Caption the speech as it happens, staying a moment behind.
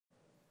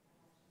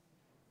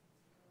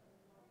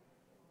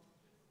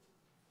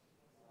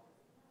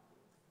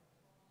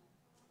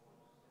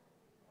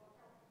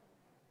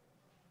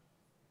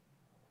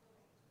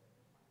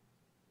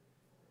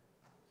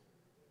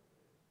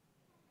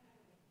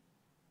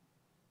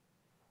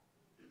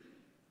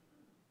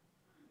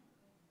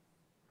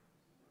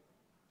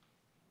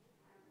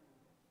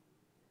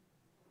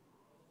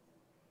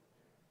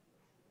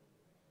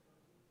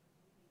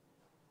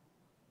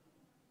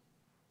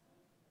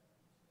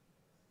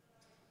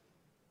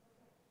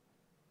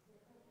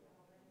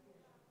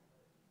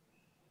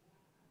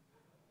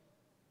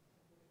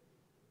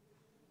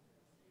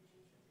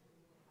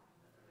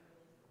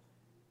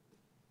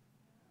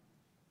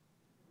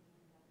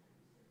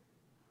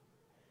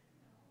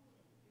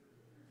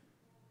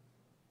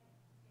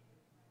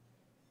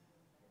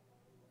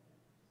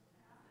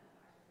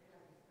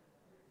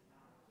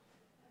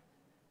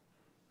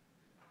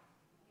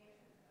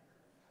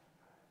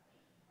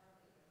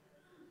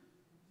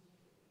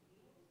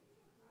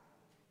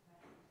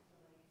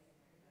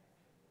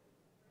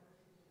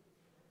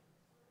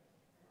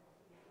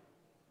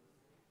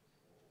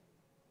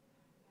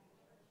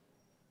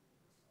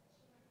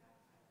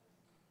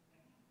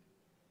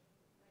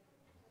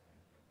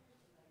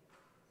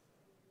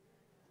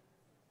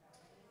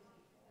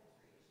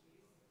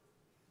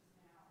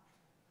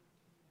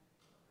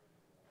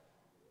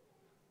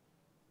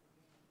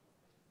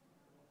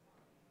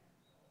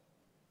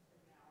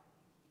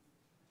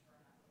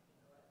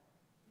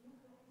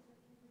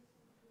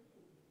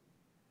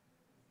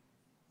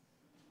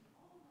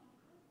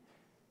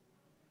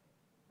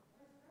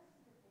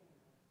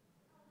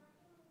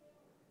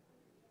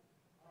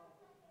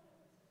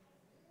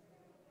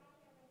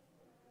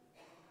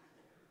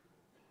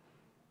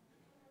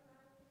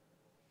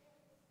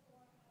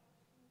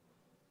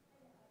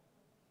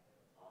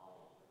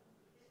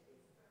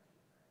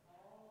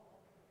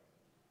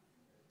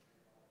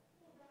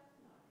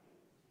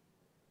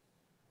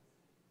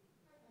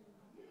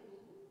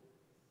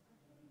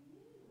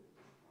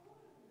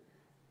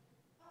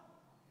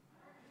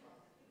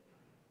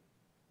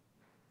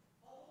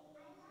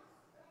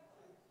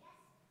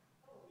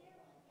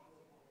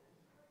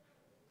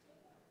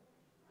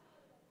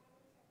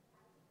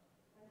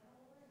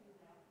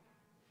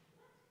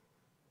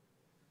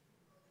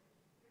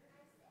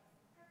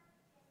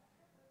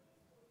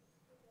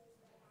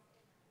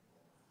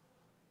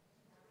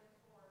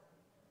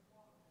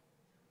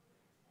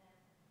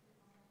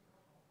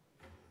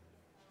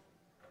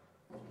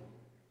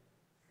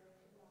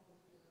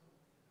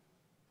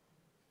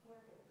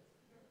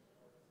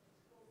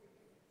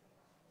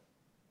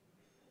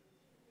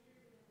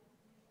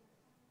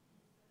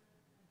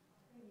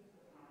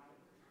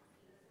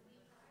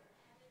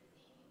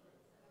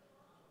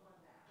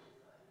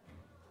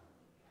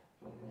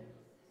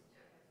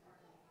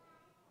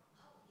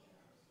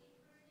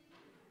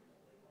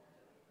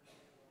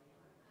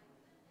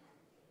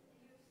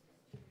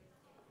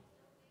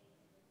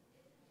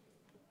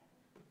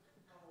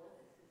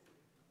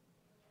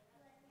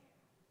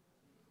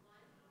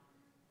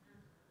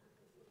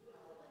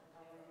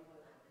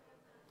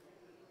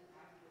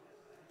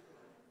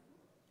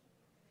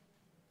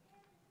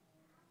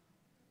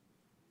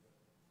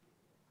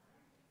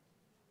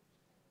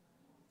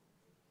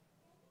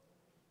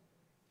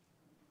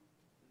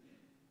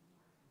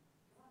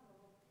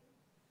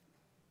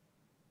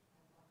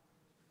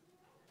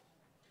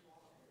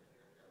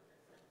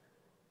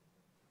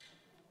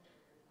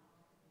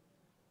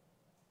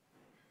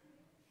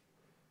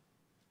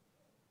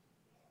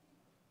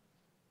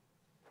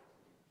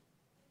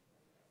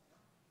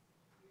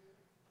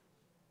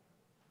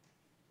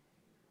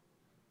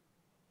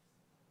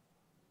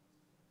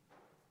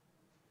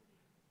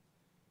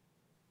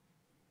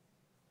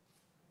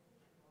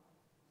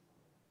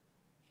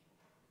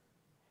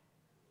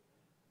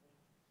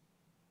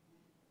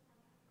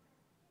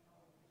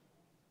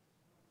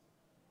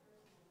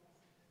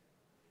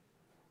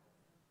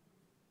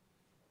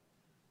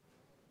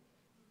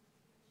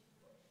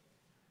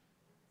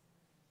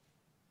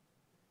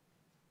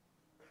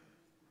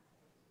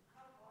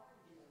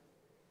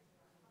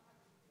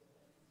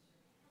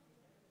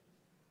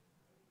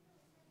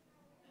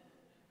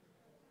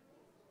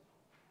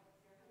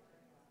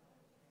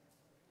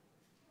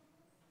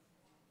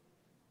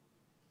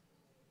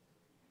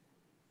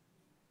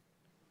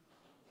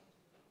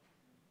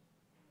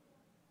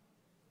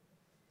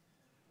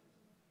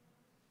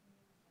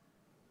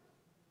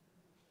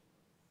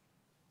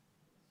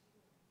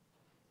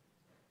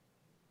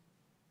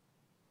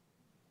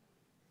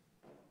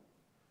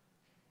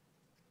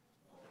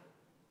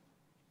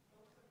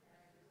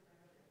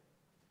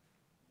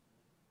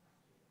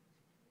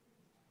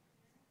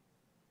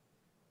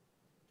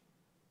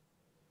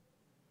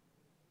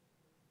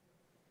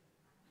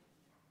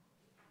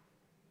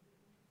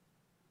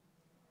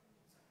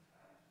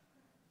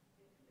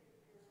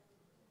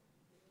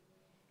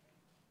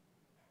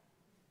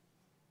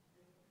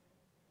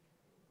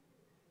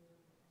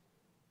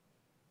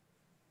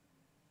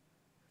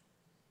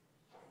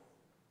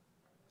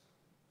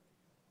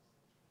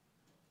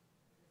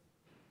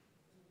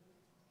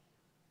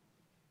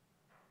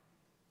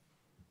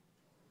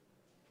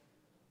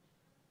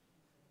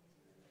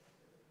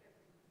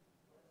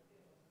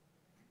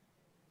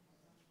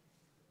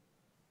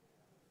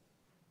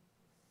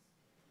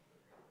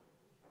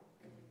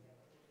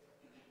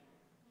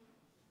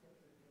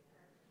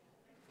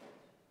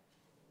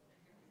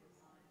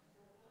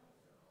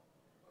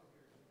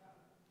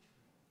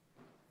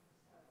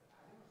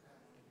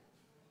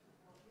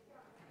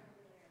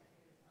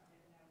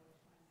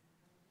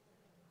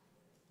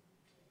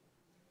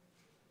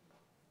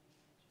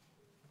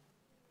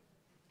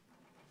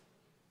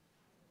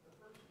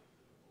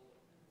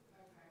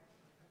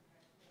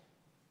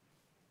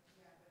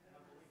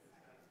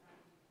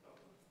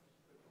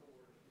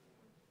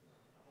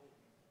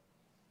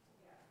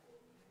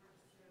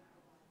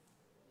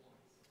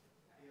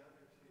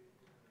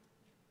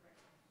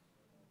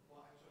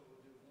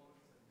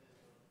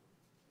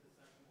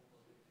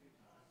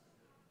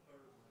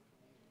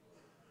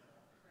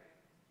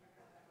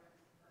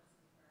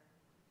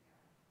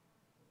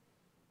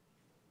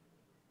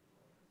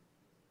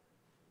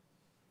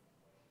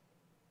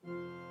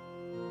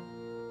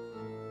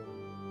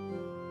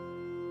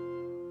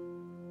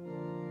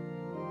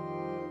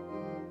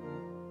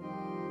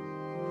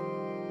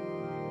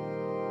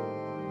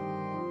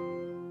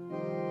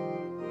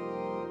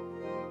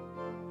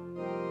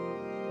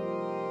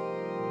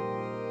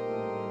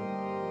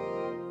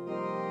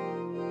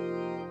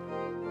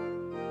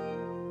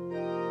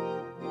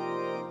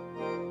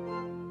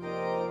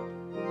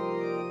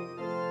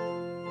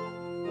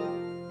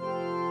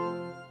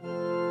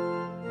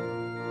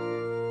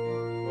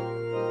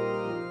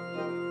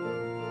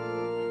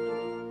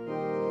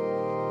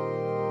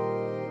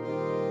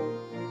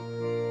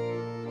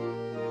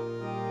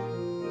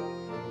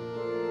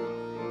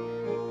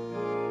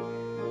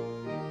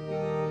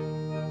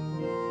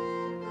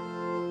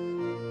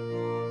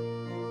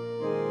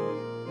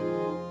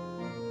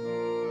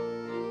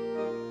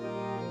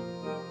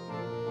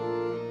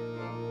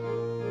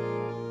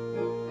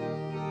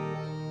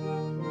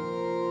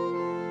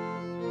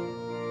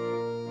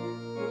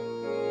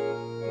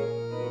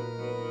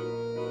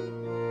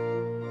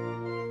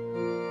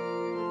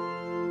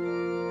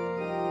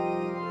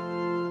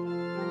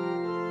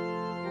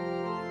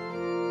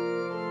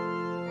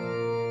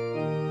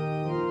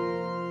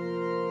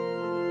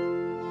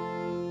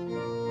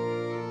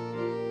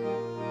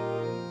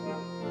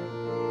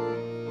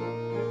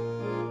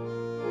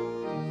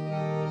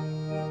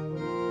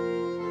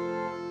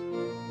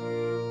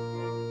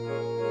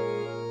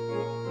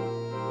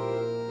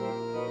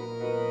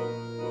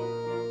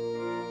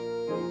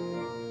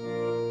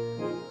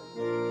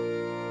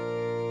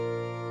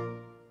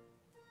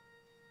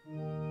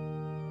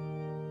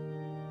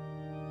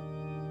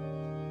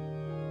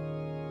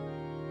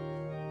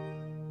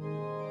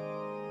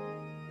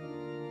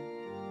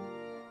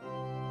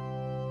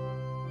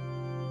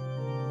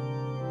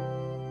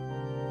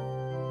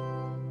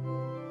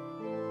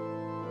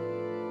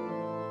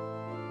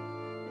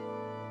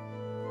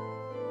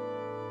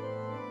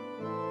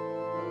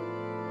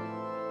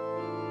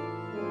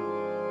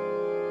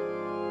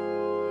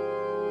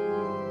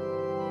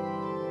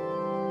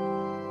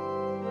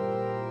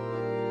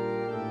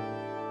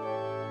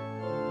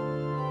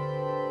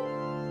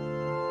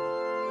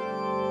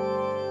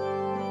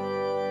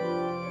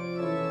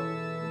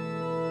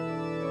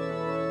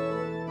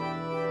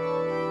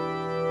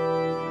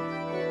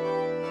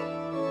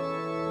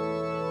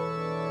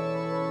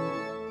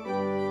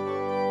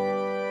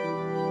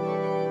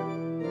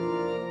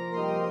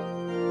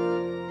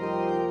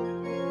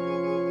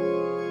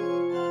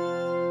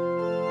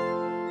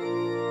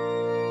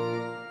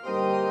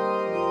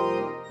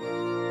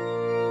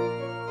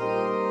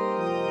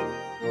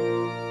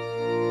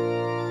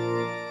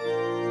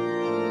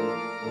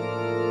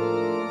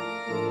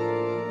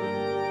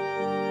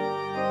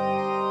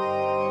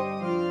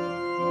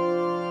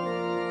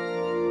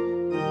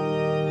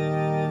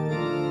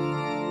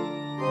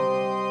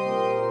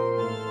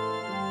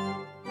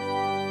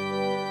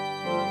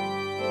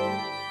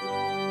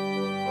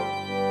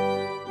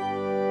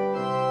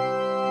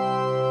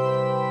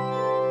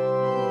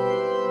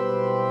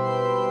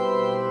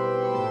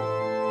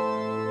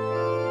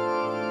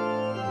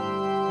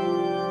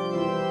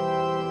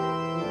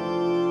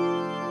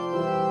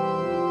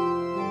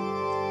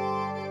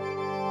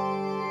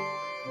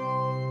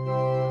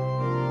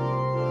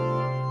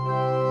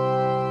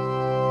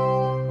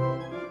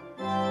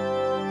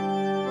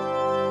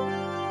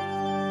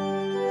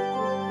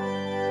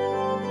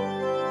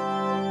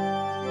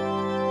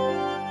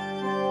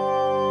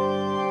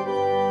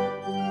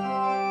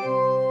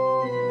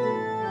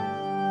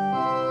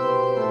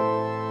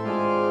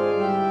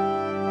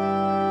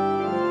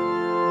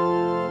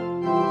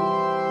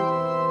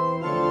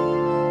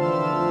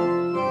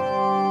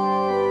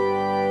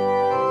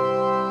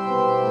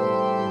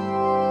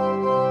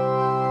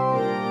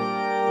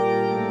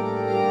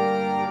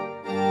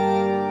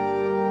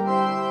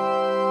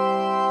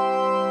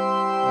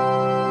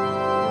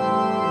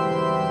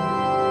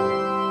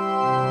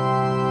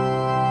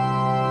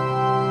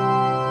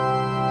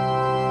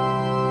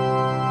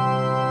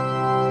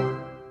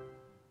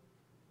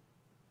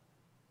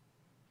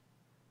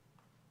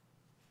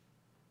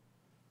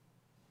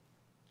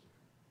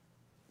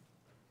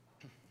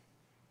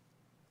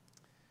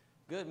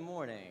Good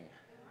morning.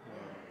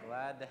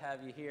 Glad to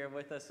have you here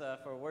with us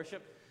for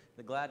worship.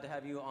 Glad to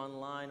have you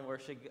online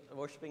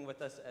worshiping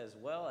with us as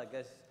well. I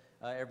guess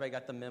everybody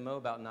got the memo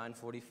about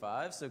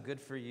 9:45, so good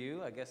for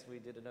you. I guess we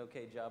did an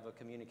okay job of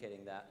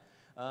communicating that.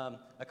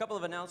 A couple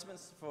of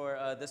announcements for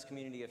this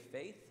community of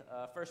faith.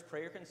 First,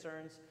 prayer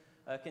concerns.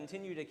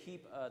 Continue to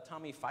keep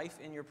Tommy Fife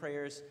in your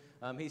prayers.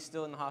 He's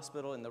still in the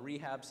hospital in the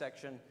rehab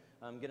section,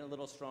 getting a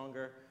little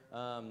stronger,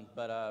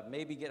 but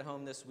maybe get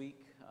home this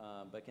week.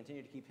 But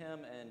continue to keep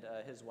him and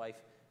his wife,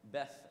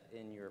 Beth,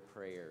 in your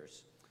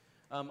prayers.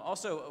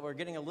 Also, we're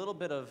getting a little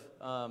bit of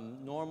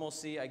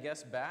normalcy, I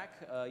guess, back.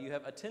 You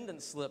have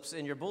attendance slips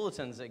in your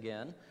bulletins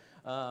again,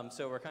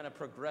 so we're kind of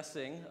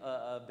progressing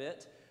a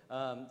bit.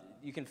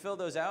 You can fill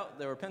those out.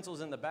 There were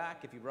pencils in the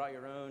back. If you brought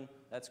your own,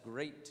 that's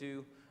great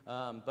too.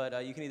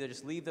 But you can either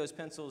just leave those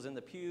pencils in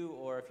the pew,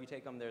 or if you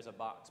take them, there's a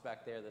box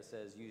back there that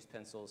says use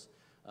pencils,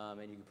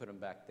 and you can put them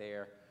back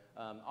there.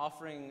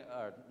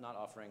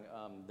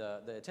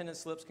 The attendance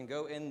slips can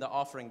go in the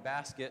offering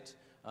basket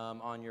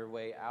on your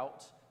way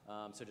out.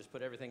 So just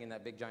put everything in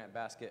that big giant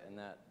basket, and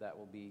that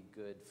will be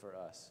good for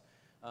us.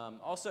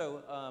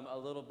 Also, a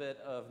little bit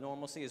of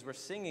normalcy is we're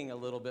singing a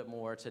little bit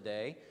more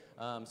today.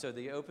 So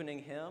the opening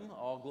hymn,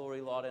 All Glory,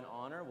 Laud, and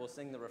Honor, we'll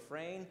sing the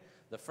refrain,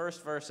 the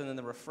first verse, and then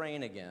the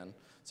refrain again.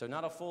 So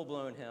not a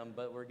full-blown hymn,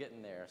 but we're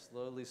getting there,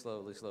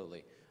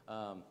 slowly.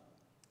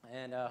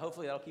 And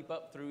hopefully that'll keep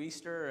up through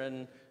Easter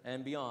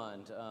and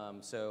beyond.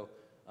 So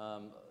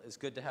it's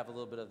good to have a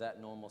little bit of that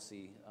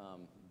normalcy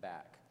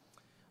back.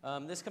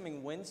 This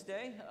coming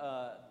Wednesday,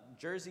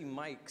 Jersey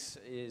Mike's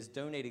is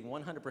donating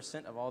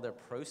 100% of all their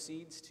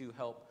proceeds to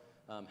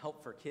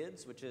Help for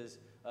Kids, which is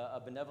a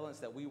benevolence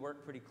that we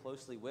work pretty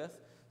closely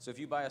with. So if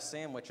you buy a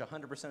sandwich,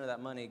 100% of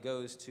that money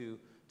goes to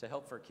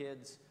Help for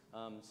Kids.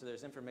 So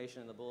there's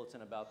information in the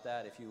bulletin about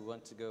that if you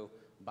want to go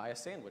buy a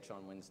sandwich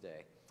on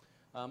Wednesday.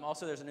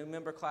 Also, there's a new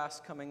member class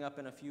coming up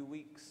in a few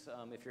weeks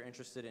if you're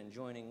interested in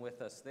joining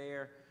with us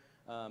there.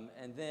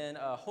 And then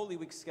Holy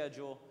Week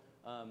schedule.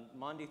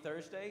 Maundy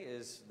Thursday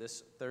is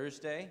this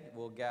Thursday.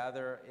 We'll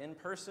gather in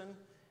person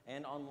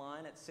and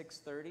online at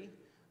 6:30.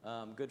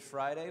 Good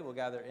Friday, we'll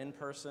gather in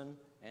person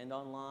and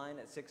online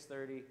at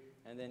 6:30.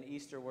 And then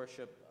Easter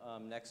worship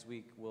next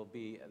week will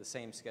be the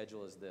same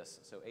schedule as this.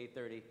 So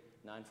 8:30,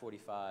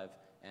 9:45,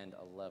 and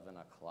 11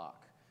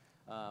 o'clock.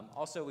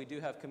 Also, we do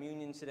have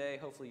communion today.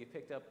 Hopefully you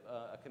picked up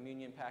a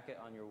communion packet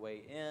on your way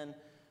in.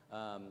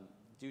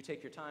 Do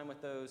take your time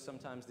with those.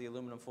 Sometimes the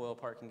aluminum foil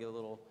part can get a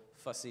little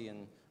fussy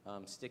and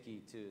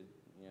sticky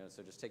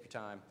so just take your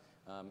time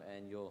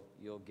and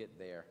you'll get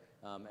there.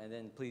 And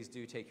then please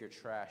do take your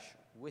trash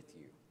with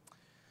you.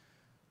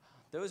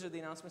 Those are the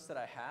announcements that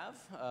I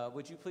have.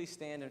 Would you please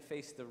stand and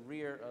face the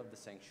rear of the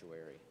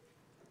sanctuary?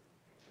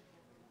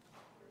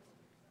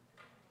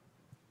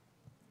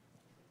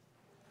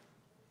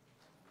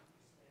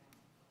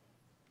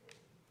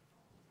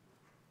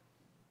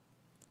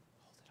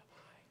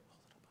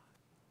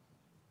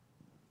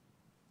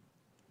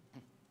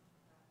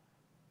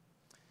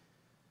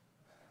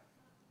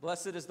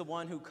 Blessed is the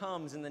one who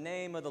comes in the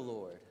name of the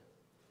Lord.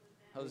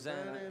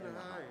 Hosanna in the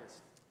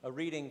highest. A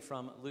reading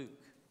from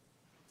Luke.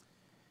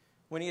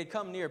 When he had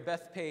come near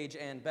Bethpage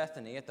and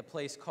Bethany at the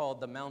place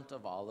called the Mount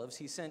of Olives,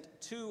 he sent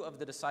two of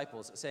the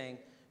disciples, saying,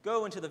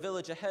 "Go into the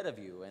village ahead of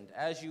you, and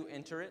as you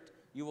enter it,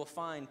 you will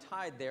find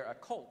tied there a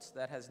colt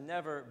that has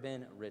never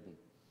been ridden.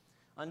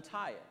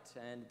 Untie it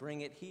and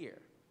bring it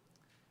here.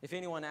 If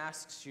anyone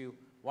asks you,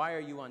 'Why are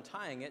you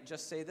untying it?'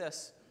 just say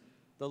this,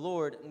 'The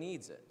Lord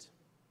needs it.'"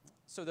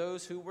 So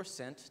those who were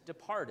sent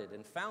departed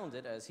and found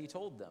it as he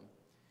told them.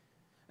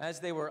 As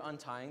they were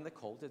untying the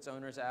colt, its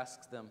owners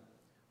asked them,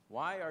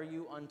 "Why are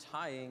you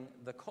untying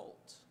the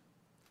colt?"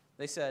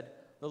 They said,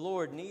 "The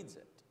Lord needs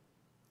it."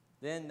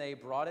 Then they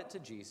brought it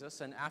to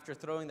Jesus, and after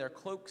throwing their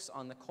cloaks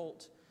on the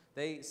colt,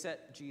 they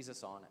set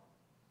Jesus on it.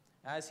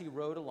 As he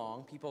rode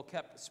along, people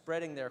kept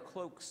spreading their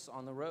cloaks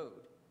on the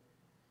road.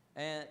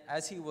 And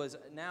as he was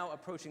now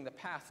approaching the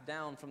path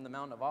down from the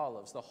Mount of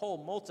Olives, the whole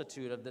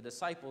multitude of the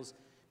disciples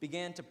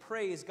began to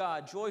praise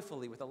God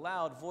joyfully with a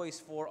loud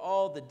voice for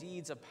all the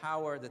deeds of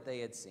power that they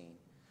had seen,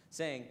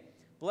 saying,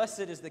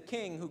 "Blessed is the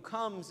King who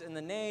comes in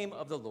the name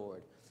of the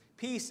Lord.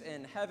 Peace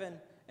in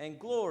heaven and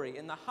glory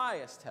in the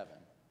highest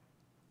heaven."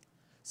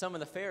 Some of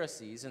the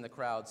Pharisees in the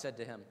crowd said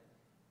to him,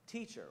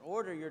 "Teacher,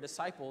 order your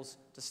disciples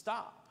to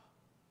stop."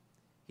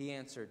 He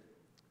answered,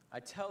 "I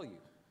tell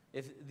you,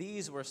 if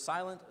these were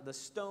silent, the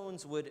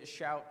stones would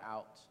shout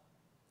out."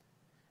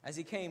 As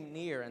he came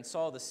near and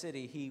saw the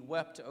city, he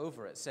wept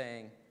over it,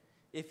 saying,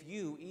 "If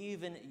you,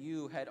 even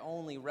you, had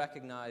only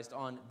recognized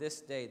on this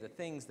day the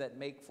things that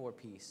make for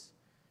peace,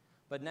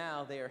 but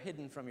now they are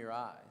hidden from your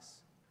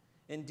eyes.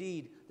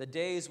 Indeed, the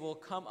days will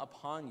come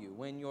upon you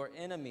when your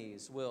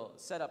enemies will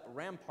set up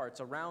ramparts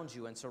around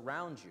you and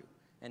surround you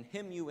and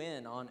hem you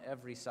in on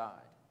every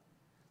side.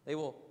 They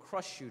will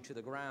crush you to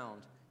the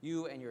ground,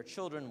 you and your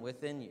children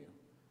within you,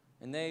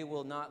 and they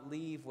will not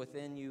leave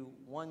within you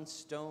one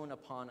stone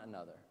upon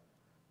another,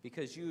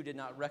 because you did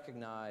not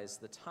recognize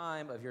the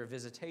time of your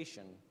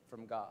visitation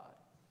from God.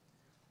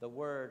 The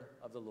word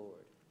of the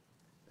Lord.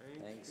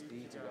 Thanks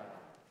be to God.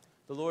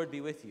 The Lord be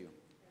with you.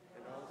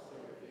 And also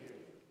with you.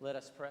 Let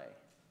us pray.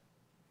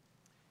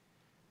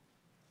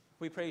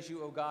 We praise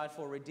you, O God,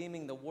 for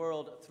redeeming the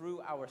world through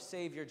our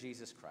Savior,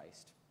 Jesus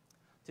Christ.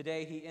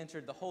 Today he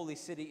entered the holy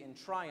city in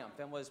triumph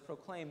and was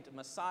proclaimed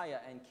Messiah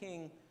and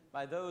King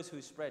by those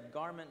who spread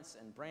garments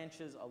and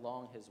branches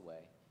along his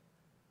way.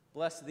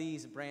 Bless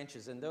these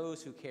branches and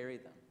those who carry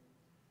them.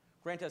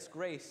 Grant us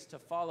grace to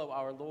follow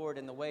our Lord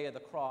in the way of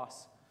the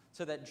cross,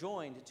 so that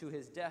joined to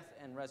his death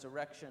and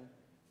resurrection,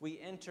 we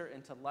enter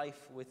into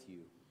life with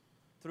you.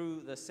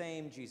 Through the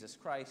same Jesus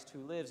Christ,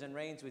 who lives and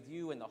reigns with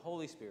you in the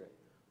Holy Spirit,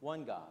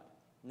 one God,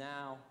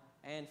 now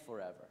and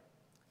forever.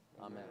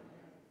 Amen.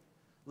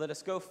 Let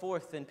us go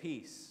forth in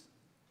peace.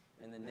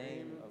 In the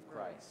name of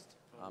Christ.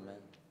 Amen.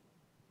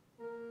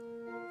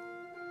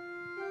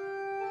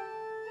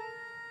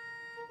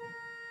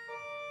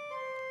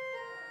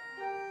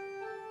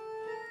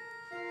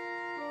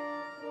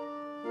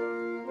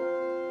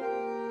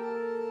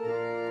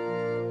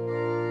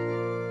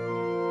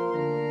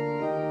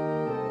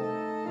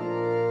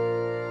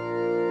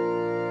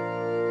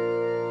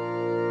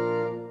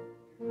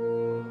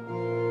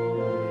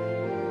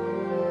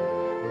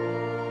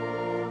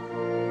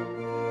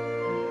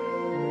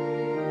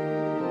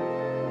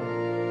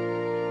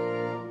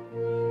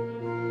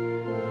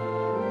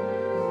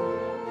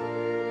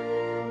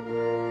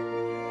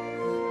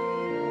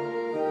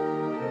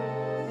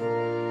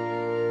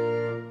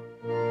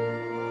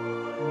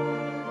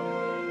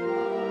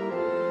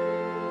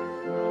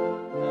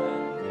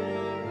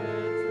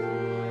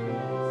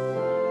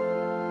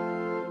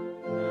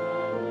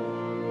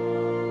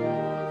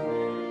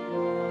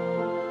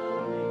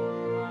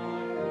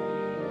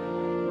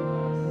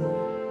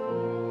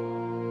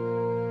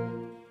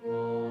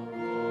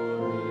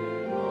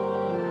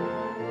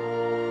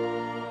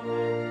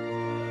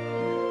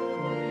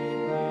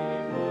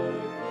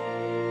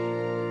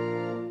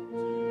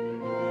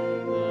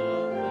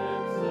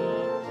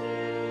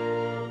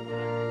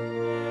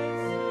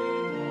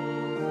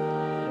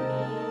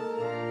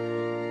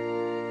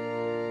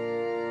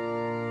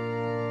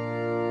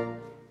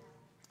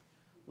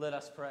 Let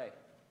us pray.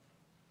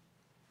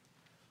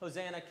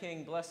 Hosanna,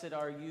 King, blessed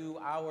are you,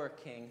 our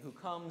King, who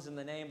comes in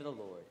the name of the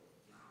Lord.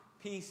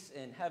 Peace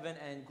in heaven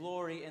and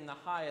glory in the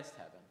highest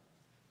heaven.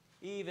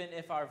 Even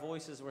if our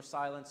voices were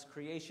silenced,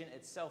 creation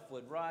itself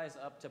would rise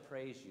up to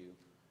praise you.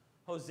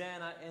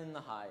 Hosanna in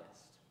the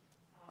highest.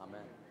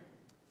 Amen.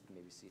 You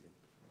may be seated.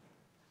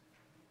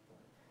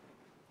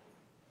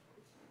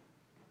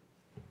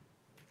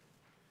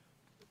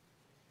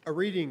 A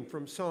reading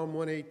from Psalm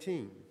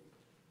 118.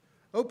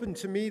 Open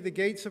to me the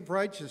gates of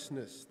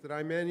righteousness, that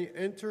I may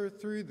enter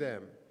through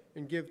them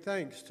and give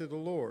thanks to the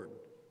Lord.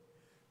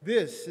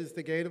 This is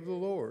the gate of the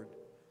Lord.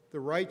 The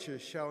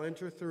righteous shall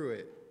enter through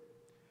it.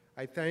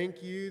 I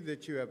thank you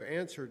that you have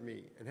answered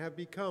me and have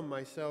become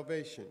my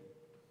salvation.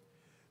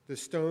 The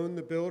stone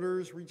the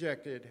builders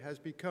rejected has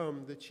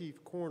become the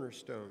chief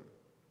cornerstone.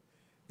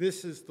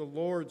 This is the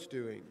Lord's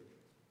doing.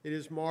 It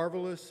is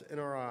marvelous in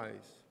our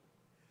eyes.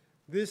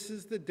 This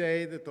is the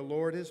day that the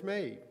Lord has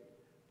made.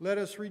 Let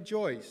us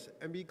rejoice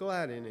and be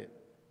glad in it.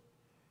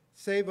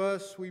 Save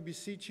us, we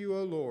beseech you,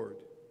 O Lord.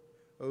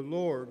 O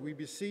Lord, we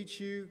beseech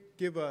you,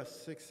 give us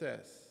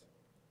success.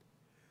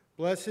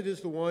 Blessed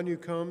is the one who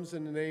comes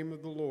in the name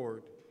of the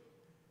Lord.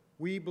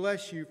 We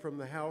bless you from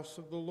the house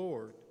of the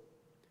Lord.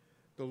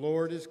 The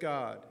Lord is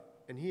God,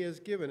 and he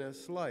has given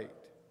us light.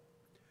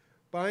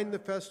 Bind the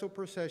festal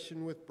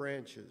procession with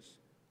branches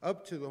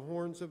up to the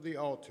horns of the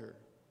altar.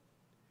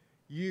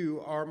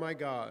 You are my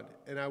God,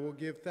 and I will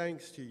give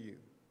thanks to you.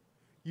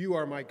 You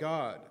are my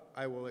God,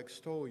 I will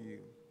extol you.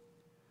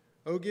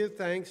 O give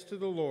thanks to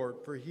the Lord,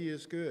 for he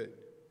is good,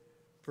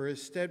 for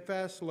his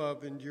steadfast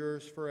love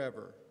endures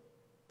forever.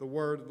 The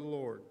word of the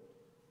Lord.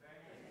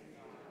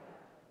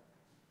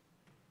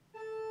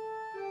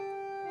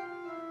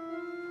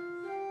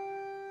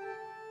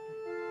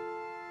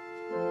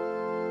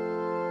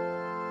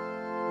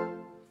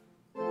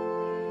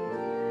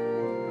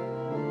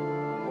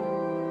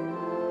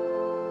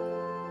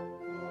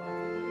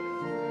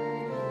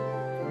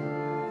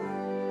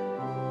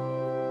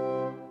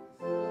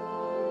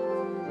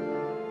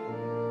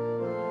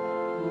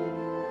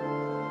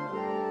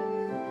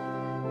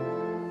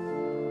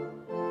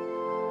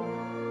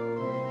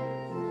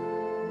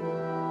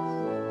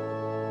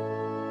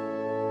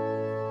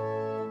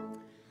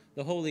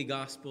 The Holy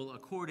Gospel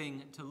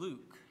according to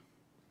Luke.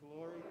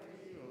 Glory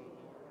to you, O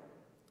Lord.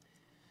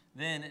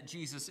 Then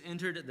Jesus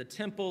entered the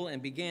temple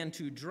and began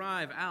to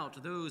drive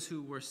out those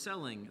who were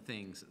selling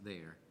things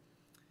there.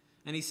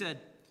 And he said,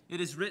 "It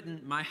is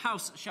written, 'My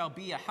house shall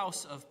be a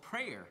house of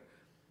prayer,'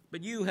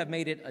 but you have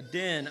made it a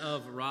den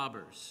of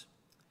robbers."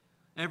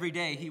 Every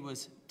day he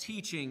was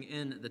teaching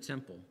in the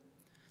temple.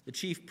 The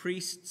chief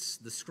priests,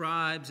 the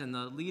scribes, and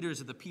the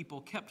leaders of the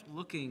people kept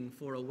looking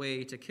for a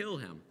way to kill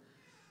him.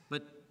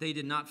 But they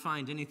did not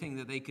find anything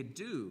that they could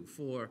do,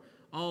 for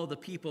all the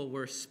people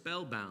were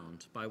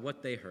spellbound by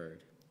what they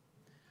heard.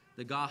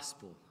 The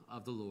gospel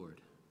of the Lord.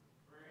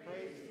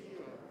 Praise to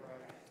you,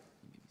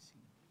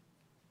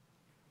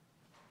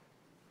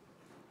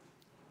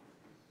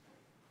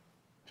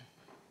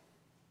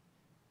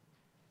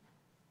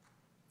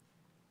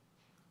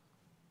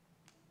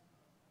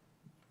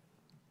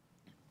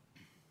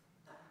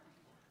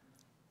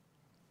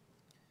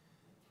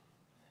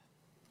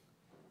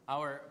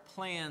 Our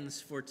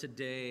plans for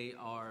today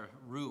are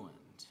ruined.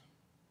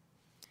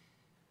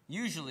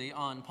 Usually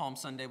on Palm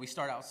Sunday, we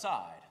start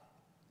outside,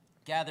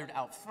 gathered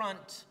out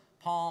front,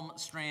 palm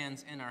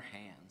strands in our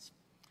hands.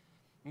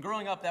 And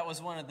growing up, that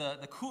was one of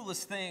the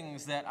coolest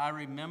things that I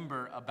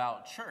remember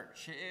about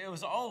church. It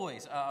was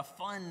always a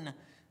fun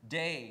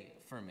day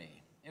for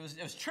me. It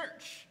was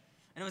church,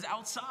 and it was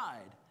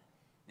outside.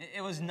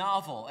 It was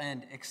novel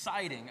and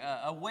exciting,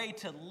 a way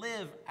to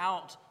live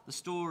out the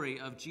story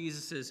of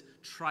Jesus'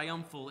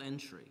 triumphal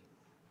entry.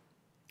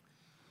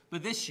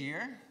 But this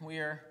year, we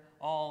are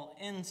all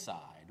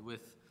inside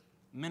with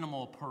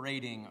minimal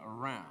parading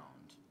around.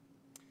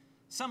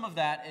 Some of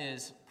that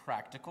is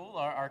practical.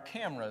 Our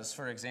cameras,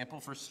 for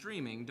example, for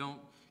streaming, don't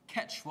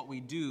catch what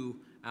we do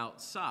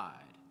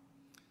outside.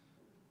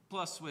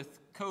 Plus,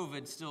 with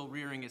COVID still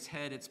rearing its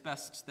head, it's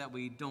best that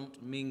we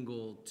don't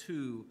mingle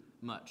too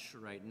much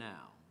right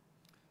now.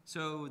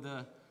 So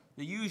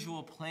the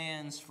usual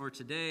plans for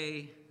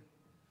today,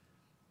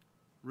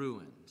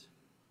 ruined.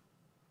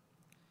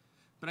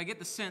 But I get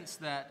the sense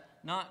that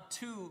not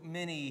too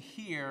many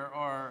here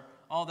are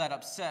all that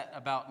upset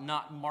about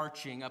not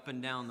marching up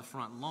and down the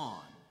front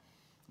lawn.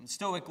 And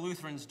Stoic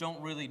Lutherans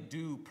don't really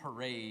do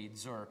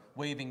parades or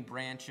waving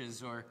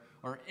branches or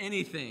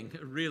anything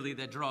really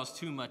that draws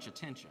too much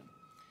attention.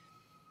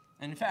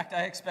 In fact,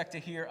 I expect to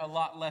hear a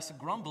lot less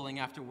grumbling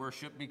after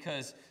worship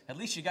because at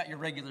least you got your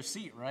regular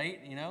seat,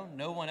 right? You know,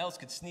 no one else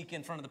could sneak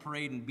in front of the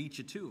parade and beat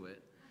you to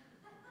it.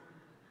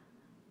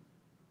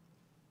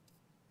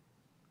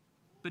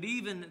 But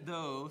even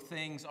though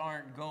things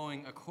aren't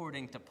going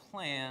according to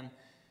plan,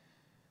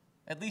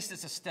 at least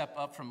it's a step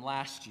up from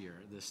last year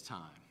this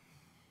time.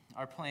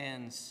 Our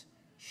plans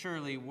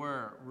surely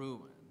were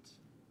ruined.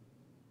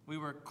 We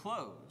were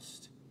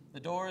closed. The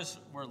doors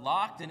were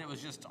locked, and it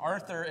was just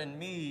Arthur and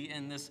me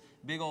in this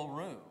big old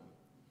room.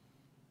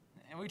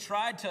 And we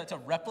tried to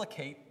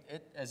replicate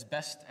it as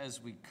best as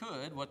we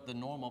could, what the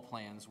normal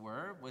plans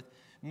were, with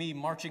me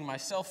marching my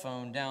cell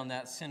phone down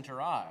that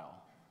center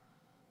aisle.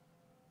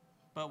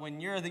 But when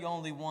you're the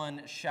only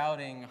one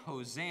shouting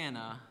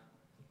Hosanna,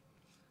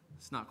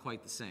 it's not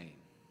quite the same.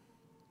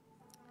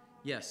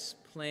 Yes,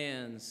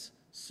 plans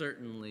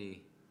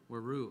certainly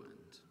were ruined.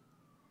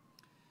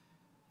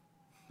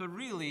 But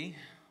really,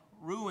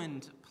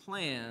 ruined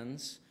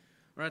plans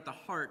are at the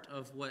heart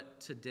of what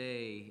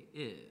today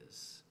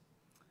is.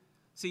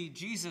 See,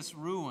 Jesus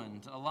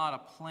ruined a lot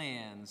of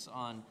plans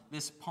on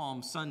this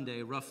Palm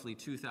Sunday roughly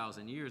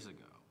 2,000 years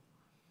ago.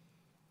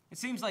 It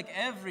seems like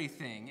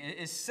everything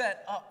is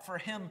set up for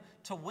him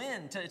to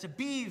win, to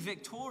be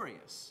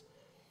victorious.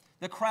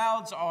 The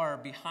crowds are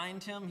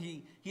behind him.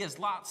 He has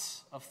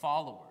lots of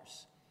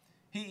followers.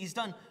 He's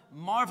done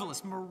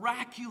marvelous,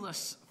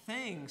 miraculous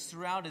things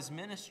throughout his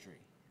ministry.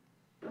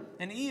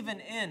 And even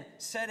in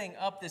setting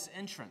up this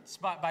entrance,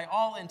 by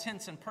all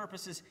intents and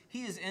purposes,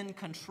 he is in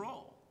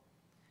control.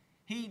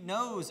 He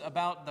knows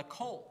about the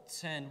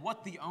colt and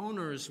what the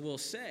owners will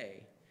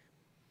say.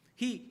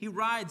 He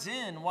rides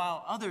in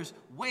while others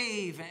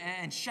wave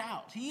and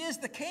shout. He is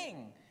the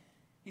king.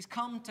 He's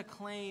come to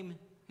claim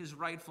his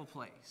rightful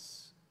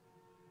place.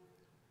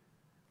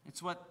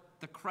 It's what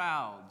the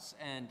crowds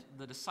and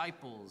the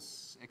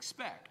disciples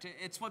expect.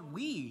 It's what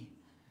we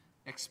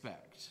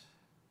expect.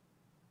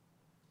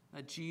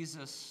 That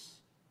Jesus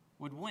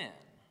would win.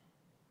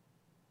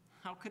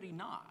 How could he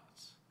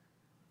not?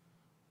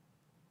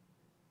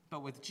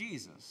 But with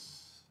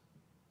Jesus,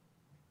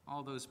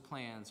 all those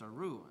plans are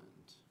ruined.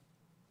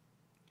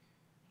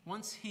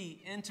 Once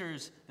he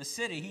enters the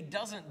city, he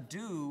doesn't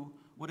do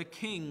what a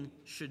king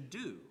should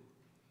do.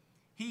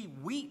 He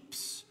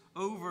weeps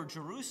over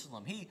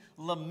Jerusalem. He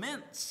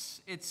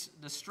laments its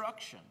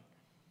destruction.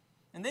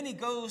 And then he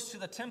goes to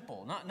the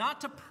temple,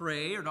 not to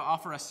pray or to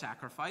offer a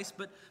sacrifice,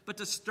 but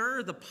to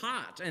stir the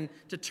pot and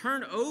to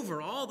turn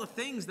over all the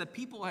things that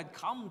people had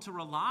come to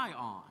rely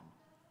on.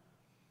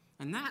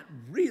 And that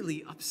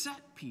really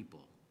upset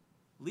people,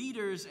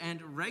 leaders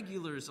and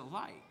regulars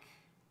alike.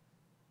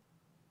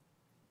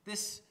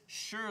 This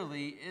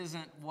surely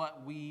isn't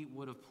what we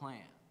would have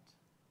planned.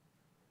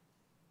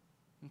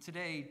 And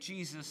today,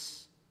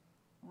 Jesus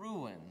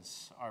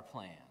ruins our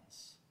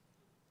plans.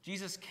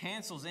 Jesus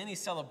cancels any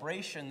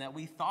celebration that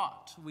we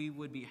thought we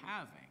would be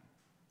having.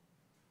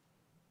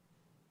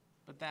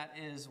 But that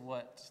is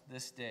what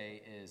this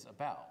day is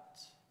about.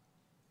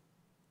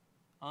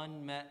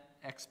 Unmet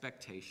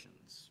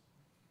expectations,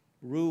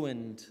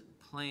 ruined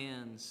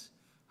plans,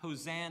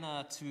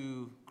 Hosanna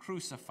to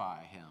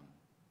crucify him,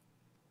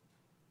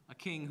 a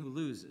king who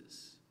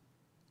loses.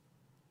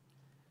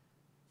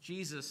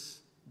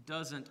 Jesus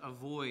doesn't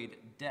avoid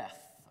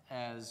death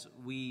as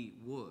we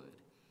would.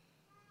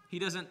 He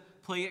doesn't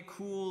play it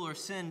cool or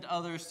send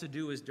others to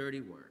do his dirty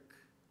work.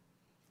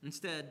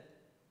 Instead,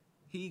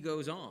 he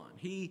goes on.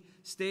 He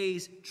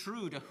stays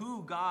true to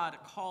who God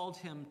called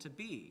him to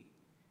be.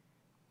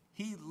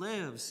 He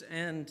lives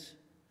and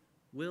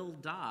will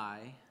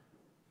die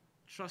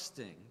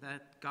trusting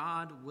that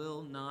God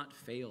will not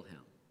fail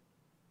him.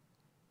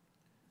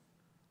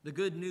 The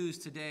good news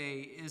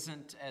today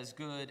isn't as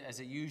good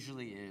as it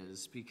usually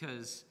is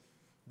because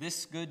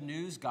This good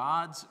news,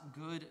 God's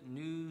good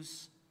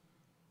news,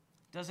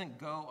 doesn't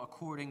go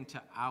according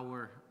to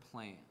our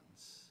plans.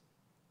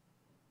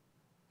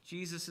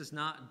 Jesus is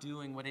not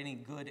doing what any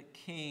good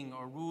king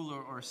or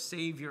ruler or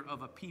savior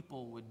of a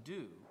people would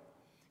do.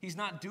 He's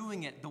not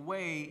doing it the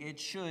way it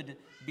should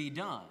be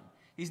done.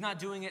 He's not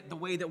doing it the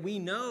way that we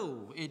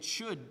know it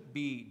should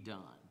be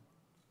done.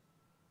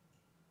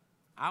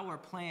 Our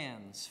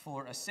plans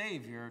for a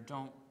savior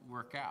don't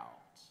work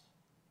out.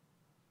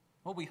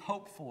 What we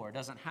hope for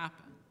doesn't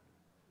happen.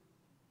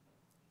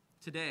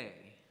 Today,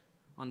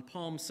 on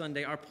Palm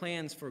Sunday, our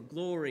plans for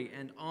glory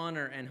and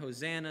honor and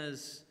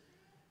hosannas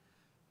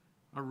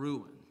are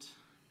ruined.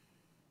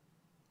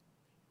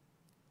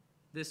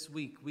 This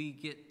week, we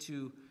get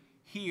to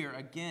hear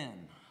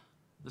again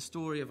the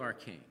story of our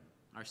King,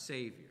 our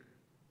Savior.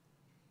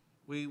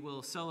 We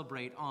will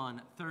celebrate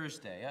on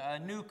Thursday a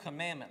new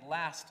commandment,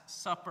 Last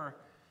Supper,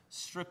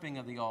 stripping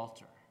of the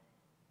altar.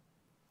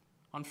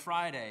 On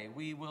Friday,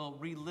 we will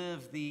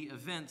relive the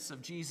events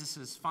of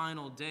Jesus'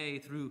 final day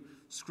through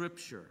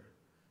Scripture,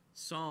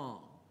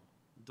 song,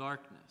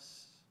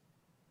 darkness.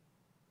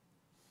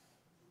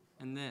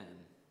 And then,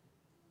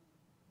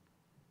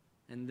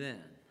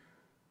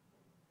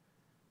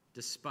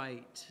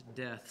 despite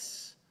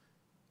death's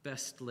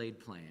best laid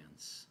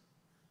plans,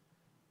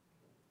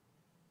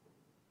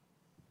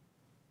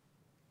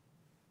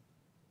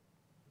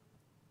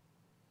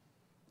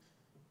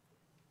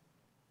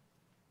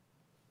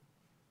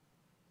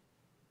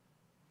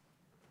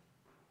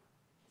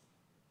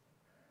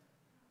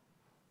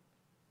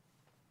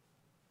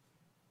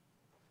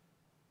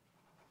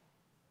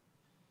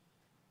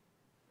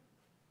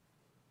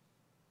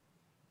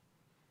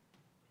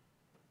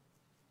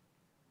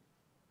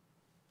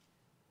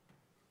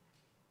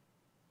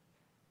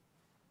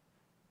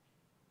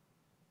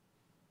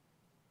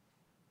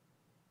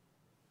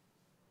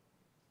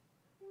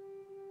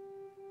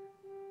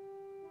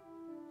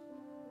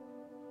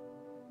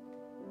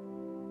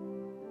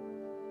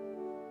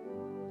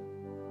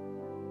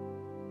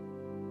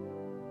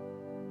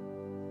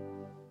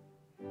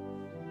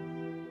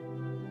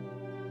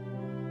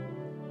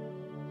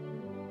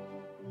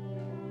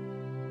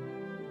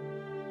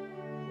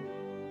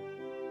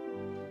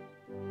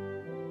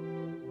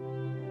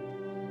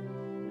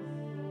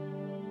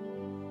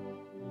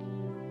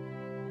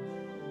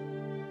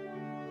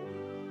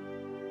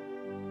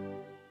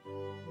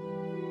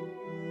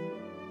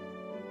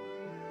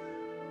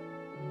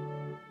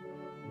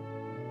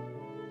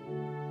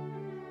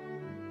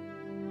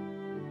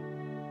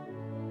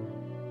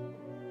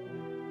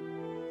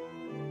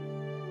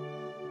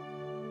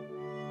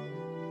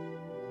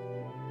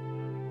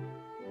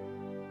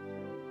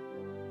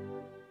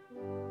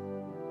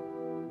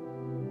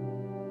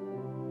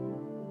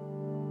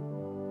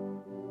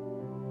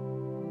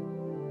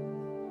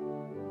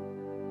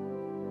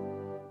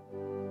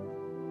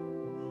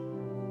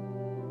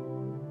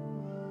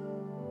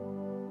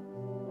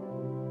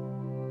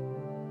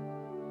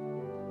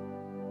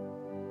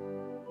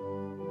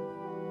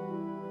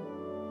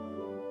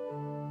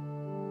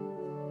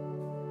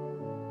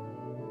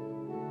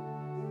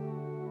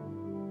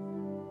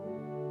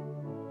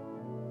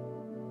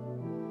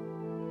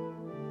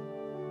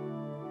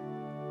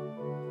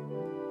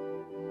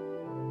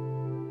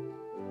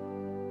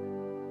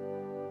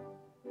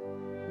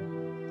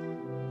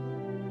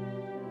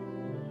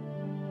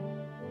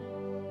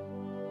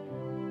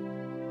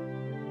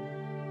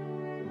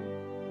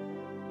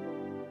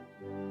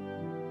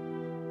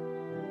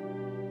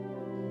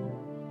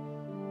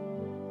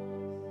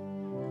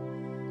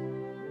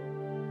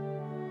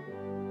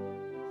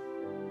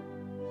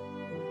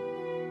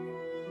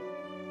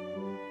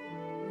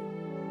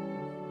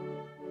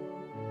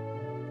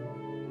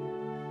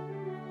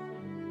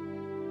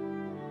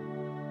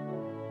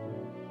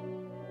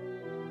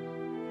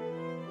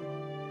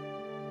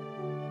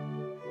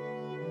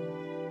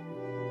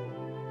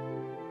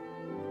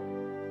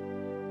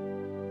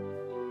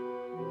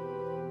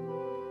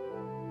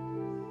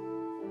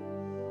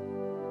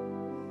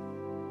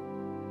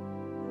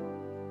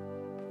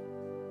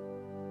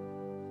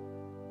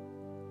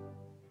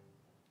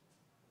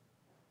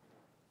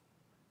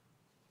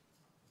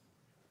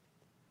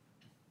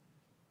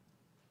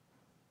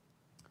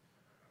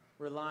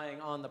 relying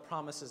on the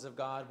promises of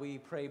God, we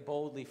pray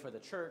boldly for the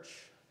church,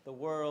 the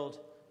world,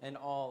 and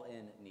all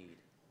in need.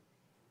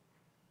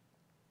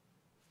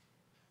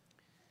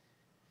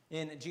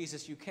 In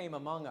Jesus, you came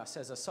among us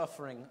as a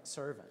suffering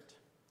servant.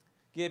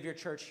 Give your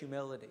church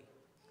humility.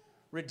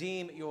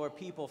 Redeem your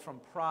people from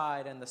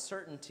pride and the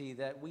certainty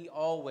that we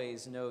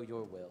always know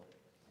your will.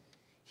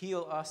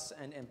 Heal us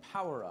and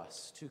empower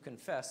us to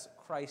confess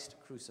Christ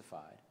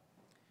crucified.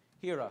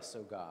 Hear us,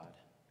 O God.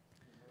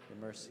 Your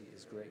mercy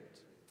is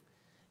great.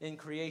 In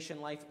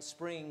creation, life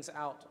springs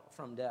out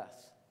from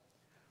death.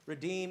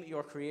 Redeem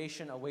your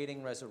creation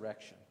awaiting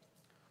resurrection.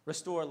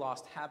 Restore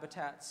lost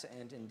habitats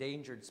and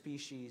endangered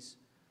species.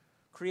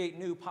 Create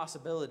new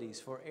possibilities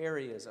for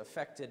areas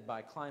affected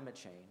by climate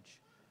change.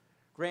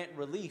 Grant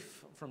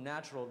relief from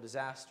natural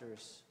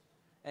disasters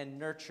and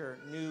nurture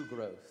new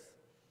growth.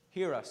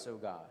 Hear us, O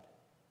God.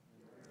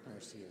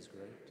 Mercy is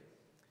great.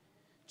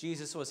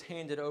 Jesus was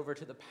handed over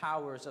to the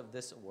powers of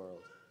this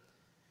world.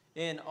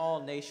 In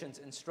all nations,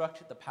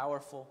 instruct the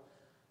powerful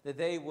that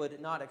they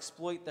would not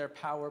exploit their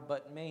power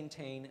but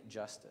maintain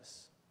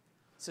justice.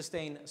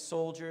 Sustain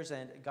soldiers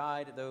and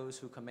guide those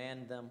who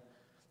command them,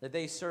 that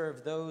they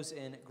serve those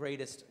in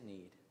greatest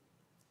need.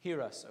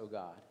 Hear us, O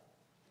God.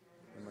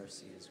 Your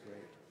mercy is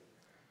great.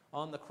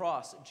 On the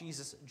cross,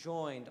 Jesus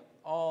joined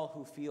all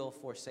who feel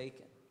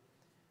forsaken.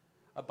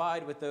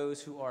 Abide with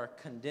those who are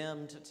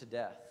condemned to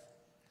death.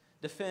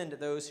 Defend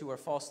those who are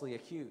falsely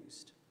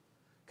accused.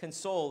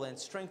 Console and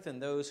strengthen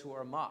those who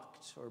are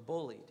mocked or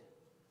bullied.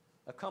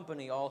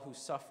 Accompany all who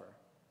suffer.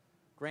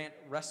 Grant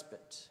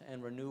respite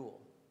and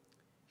renewal.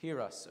 Hear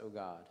us, O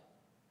God.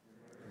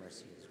 Your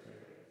mercy is great.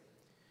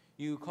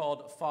 You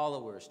called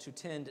followers to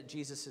tend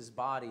Jesus'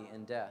 body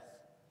in death.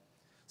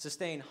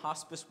 Sustain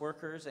hospice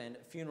workers and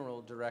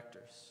funeral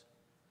directors.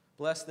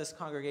 Bless this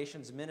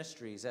congregation's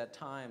ministries at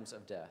times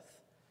of death.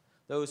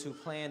 Those who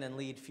plan and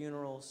lead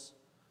funerals,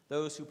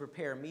 those who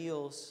prepare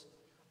meals,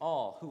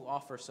 all who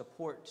offer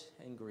support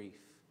in grief.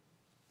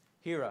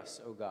 Hear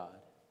us, O God.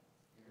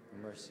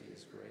 Your mercy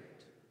is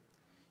great.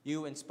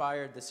 You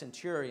inspired the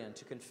centurion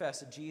to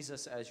confess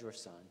Jesus as your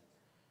Son.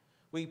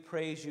 We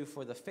praise you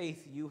for the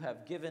faith you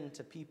have given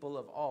to people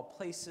of all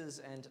places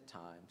and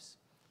times.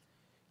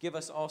 Give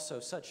us also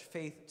such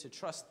faith to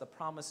trust the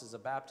promises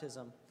of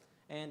baptism,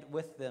 and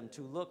with them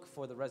to look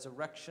for the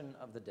resurrection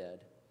of the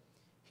dead.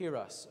 Hear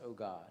us, O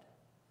God.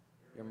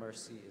 Your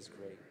mercy is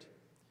great.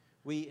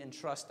 We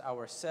entrust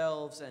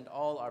ourselves and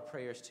all our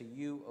prayers to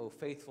you, O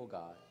faithful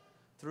God,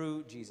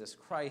 through Jesus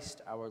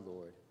Christ our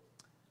Lord.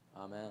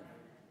 Amen.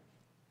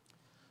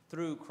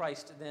 Through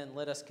Christ, then,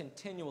 let us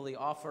continually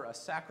offer a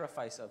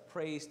sacrifice of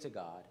praise to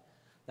God,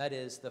 that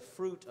is, the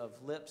fruit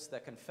of lips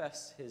that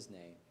confess his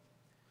name.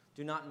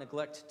 Do not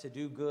neglect to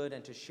do good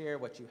and to share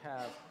what you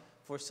have,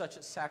 for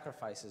such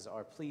sacrifices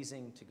are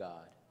pleasing to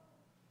God.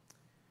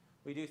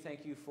 We do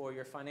thank you for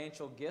your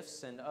financial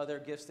gifts and other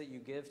gifts that you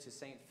give to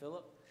St.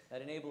 Philip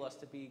that enable us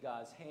to be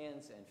God's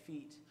hands and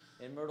feet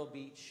in Myrtle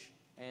Beach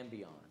and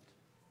beyond.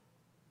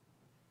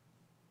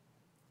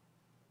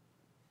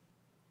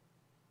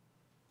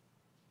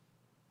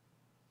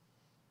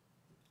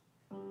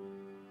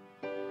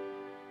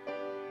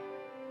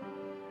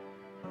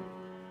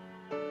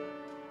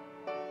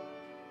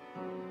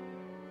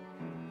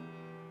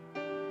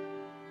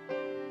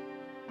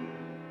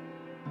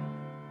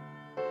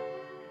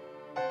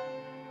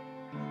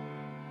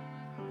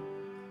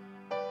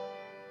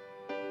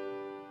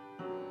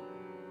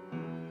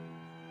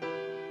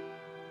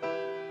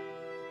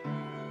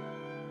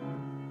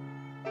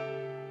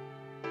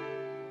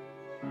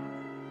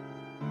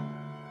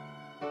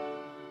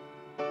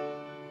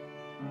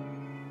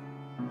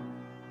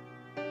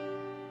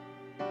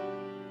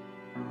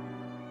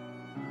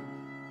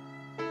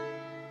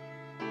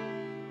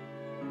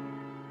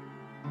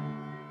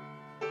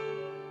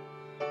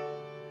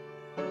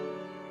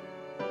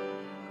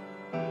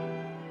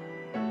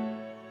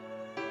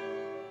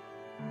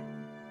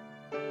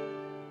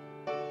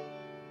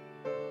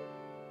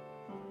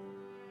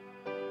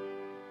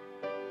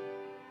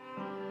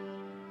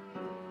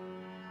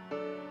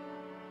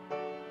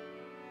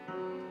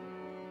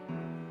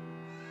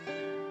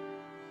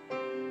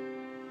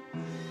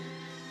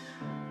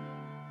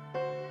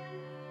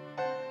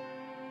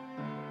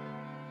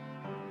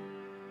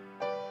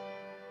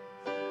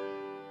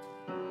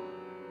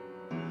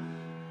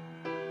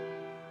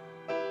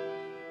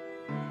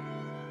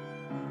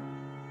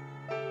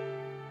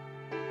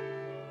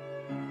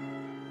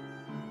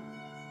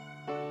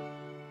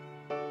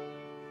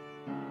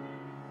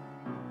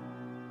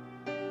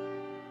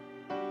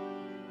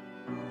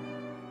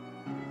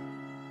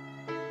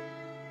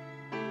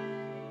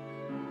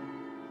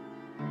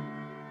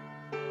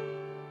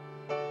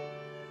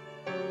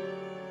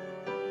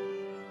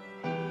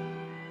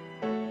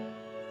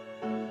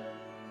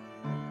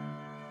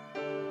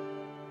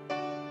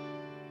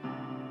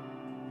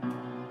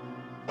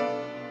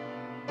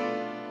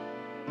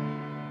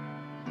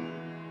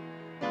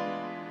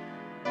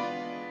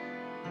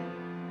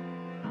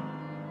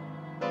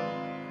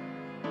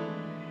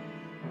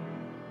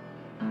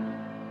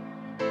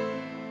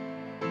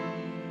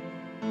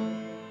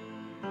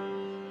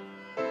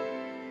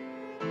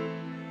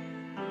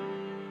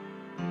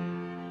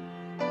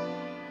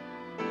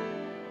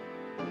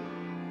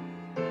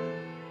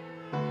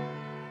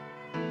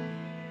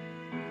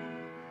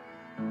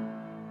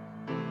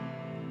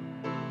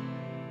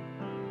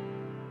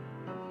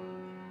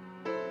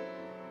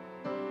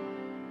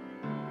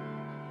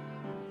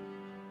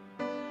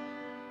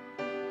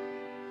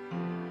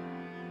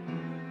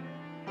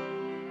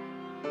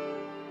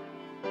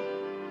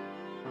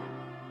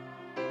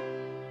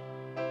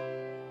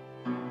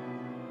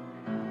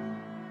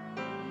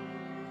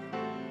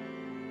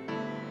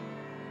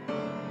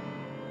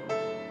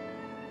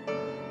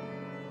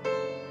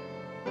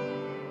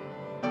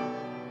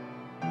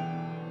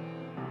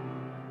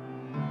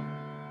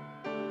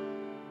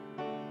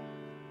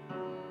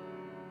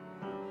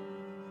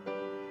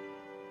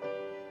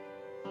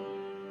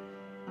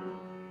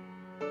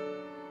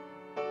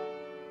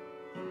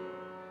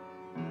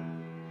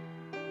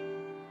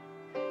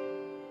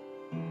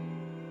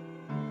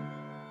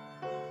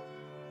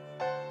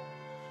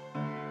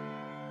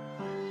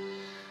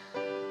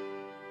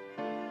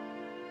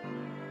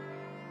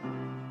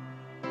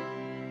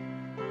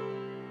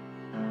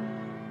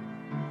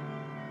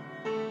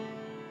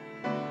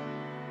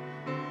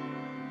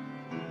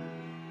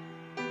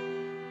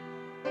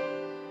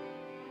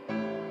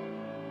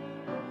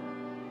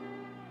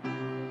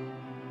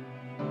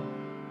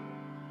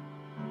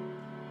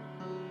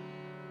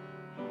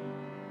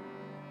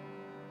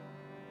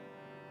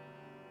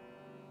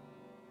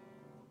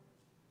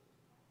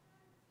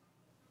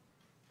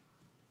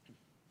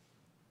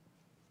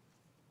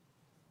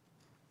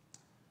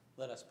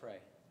 Let us pray.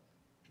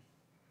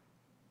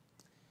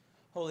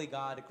 Holy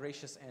God,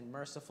 gracious and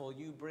merciful,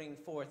 you bring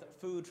forth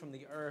food from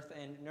the earth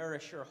and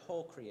nourish your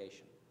whole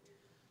creation.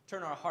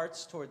 Turn our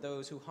hearts toward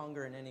those who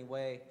hunger in any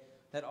way,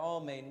 that all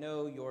may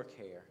know your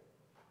care.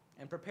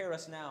 And prepare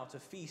us now to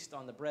feast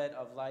on the bread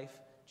of life,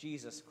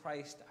 Jesus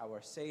Christ,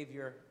 our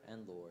Savior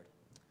and Lord.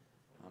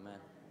 Amen.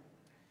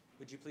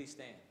 Would you please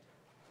stand?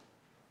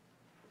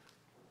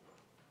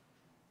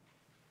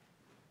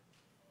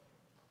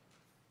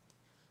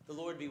 The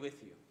Lord be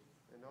with you.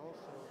 And also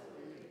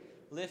with thee.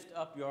 Lift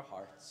up your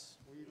hearts.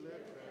 We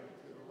lift them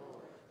to the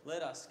Lord.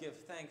 Let us give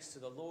thanks to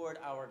the Lord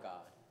our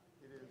God.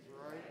 It is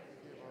right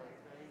to give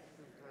our thanks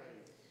and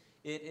praise.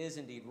 It is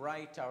indeed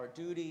right, our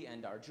duty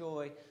and our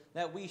joy,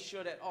 that we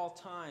should at all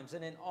times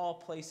and in all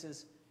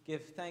places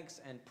give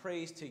thanks and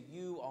praise to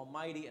you,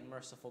 Almighty and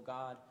merciful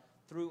God,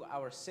 through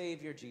our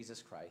Savior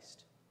Jesus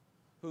Christ,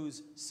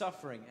 whose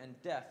suffering and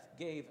death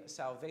gave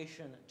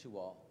salvation to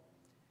all.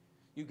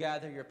 You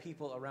gather your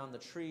people around the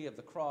tree of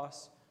the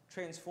cross,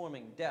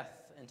 transforming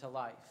death into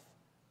life.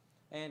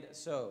 And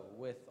so,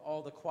 with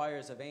all the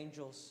choirs of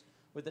angels,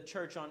 with the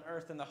church on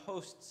earth and the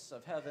hosts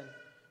of heaven,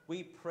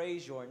 we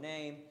praise your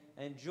name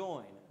and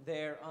join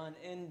their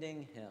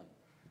unending hymn.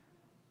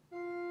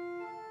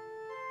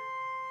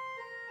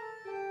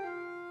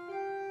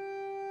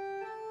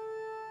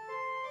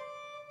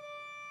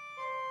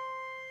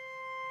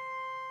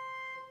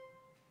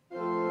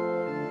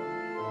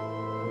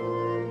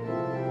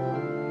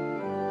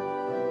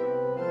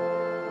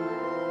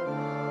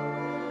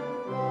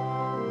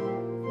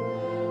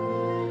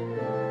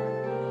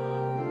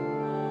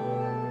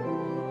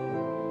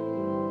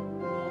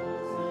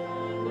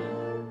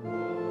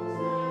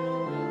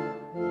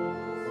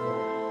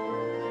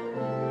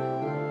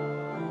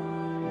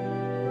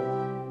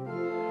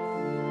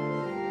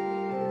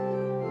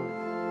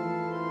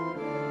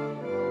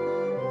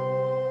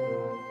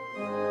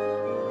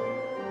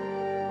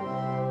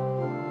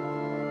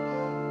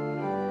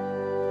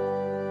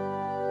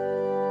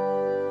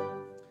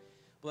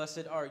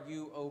 Blessed are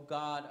you, O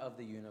God of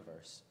the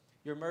universe.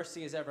 Your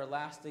mercy is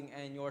everlasting,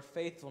 and your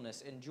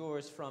faithfulness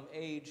endures from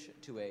age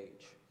to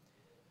age.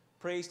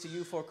 Praise to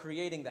you for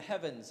creating the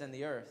heavens and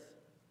the earth.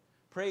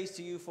 Praise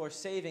to you for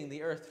saving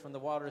the earth from the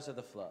waters of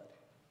the flood.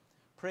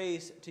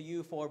 Praise to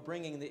you for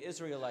bringing the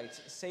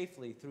Israelites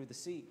safely through the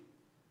sea.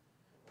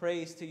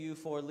 Praise to you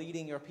for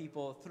leading your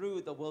people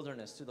through the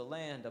wilderness to the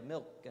land of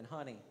milk and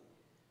honey.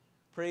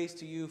 Praise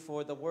to you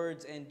for the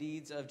words and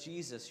deeds of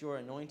Jesus, your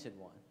anointed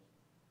one.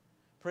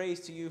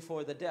 Praise to you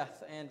for the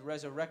death and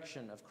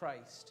resurrection of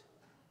Christ.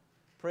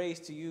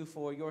 Praise to you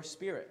for your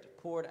Spirit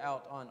poured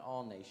out on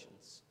all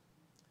nations.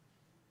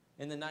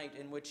 In the night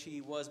in which he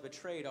was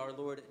betrayed, our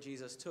Lord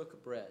Jesus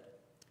took bread.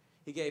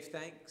 He gave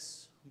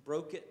thanks,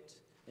 broke it,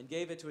 and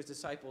gave it to his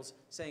disciples,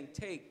 saying,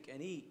 "Take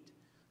and eat.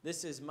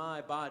 This is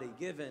my body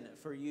given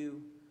for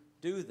you.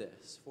 Do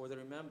this for the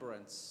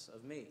remembrance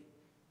of me."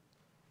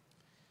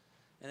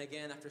 And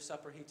again, after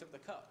supper, he took the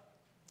cup.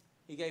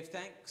 He gave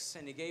thanks,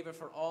 and he gave it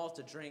for all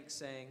to drink,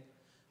 saying,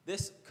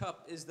 "This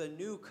cup is the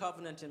new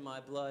covenant in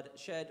my blood,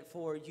 shed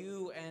for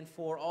you and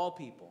for all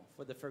people,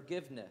 for the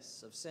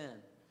forgiveness of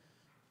sin.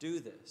 Do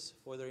this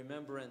for the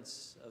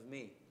remembrance of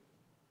me."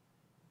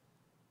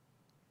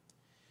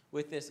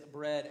 With this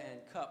bread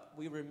and cup,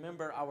 we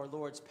remember our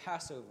Lord's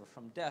Passover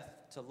from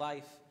death to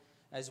life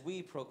as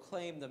we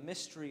proclaim the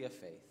mystery of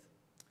faith.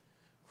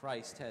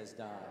 Christ has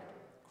died.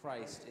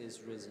 Christ is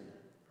risen.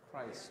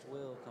 Christ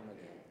will come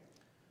again.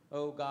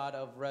 O God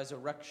of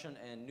resurrection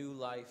and new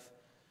life,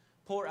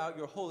 pour out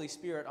your Holy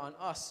Spirit on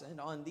us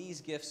and on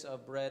these gifts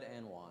of bread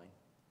and wine.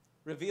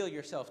 Reveal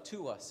yourself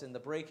to us in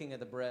the breaking of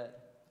the bread.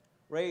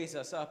 Raise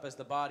us up as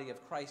the body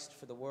of Christ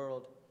for the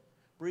world.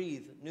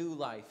 Breathe new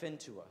life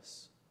into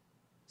us.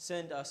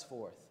 Send us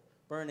forth,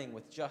 burning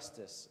with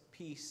justice,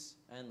 peace,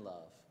 and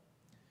love.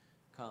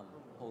 Come,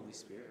 Holy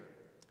Spirit.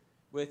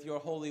 With your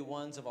holy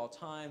ones of all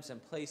times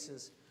and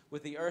places,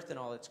 with the earth and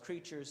all its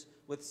creatures,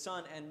 with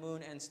sun and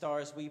moon and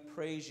stars, we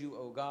praise you,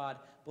 O God,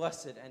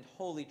 blessed and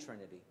holy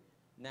Trinity,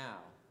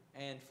 now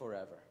and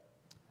forever.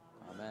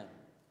 Amen.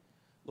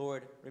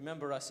 Lord,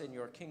 remember us in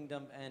your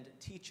kingdom and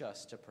teach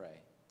us to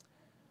pray.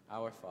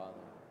 Our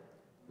Father,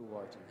 who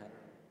art in heaven,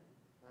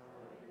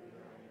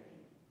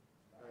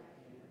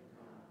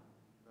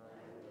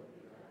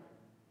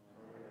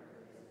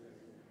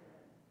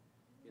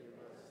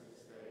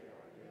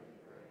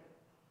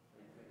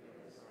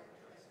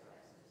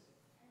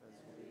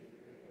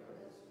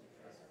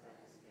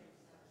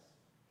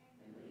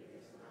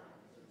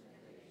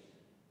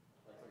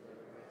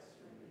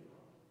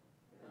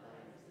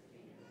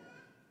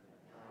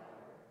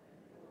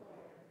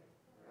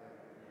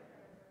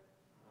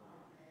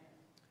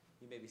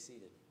 may be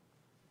seated.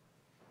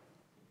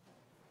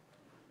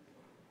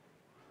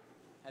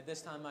 At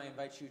this time, I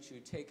invite you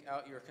to take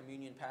out your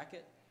communion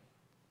packet.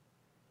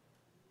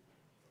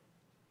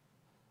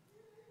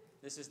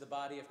 This is the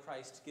body of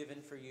Christ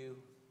given for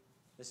you.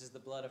 This is the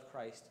blood of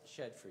Christ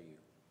shed for you.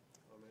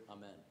 Amen.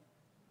 Amen.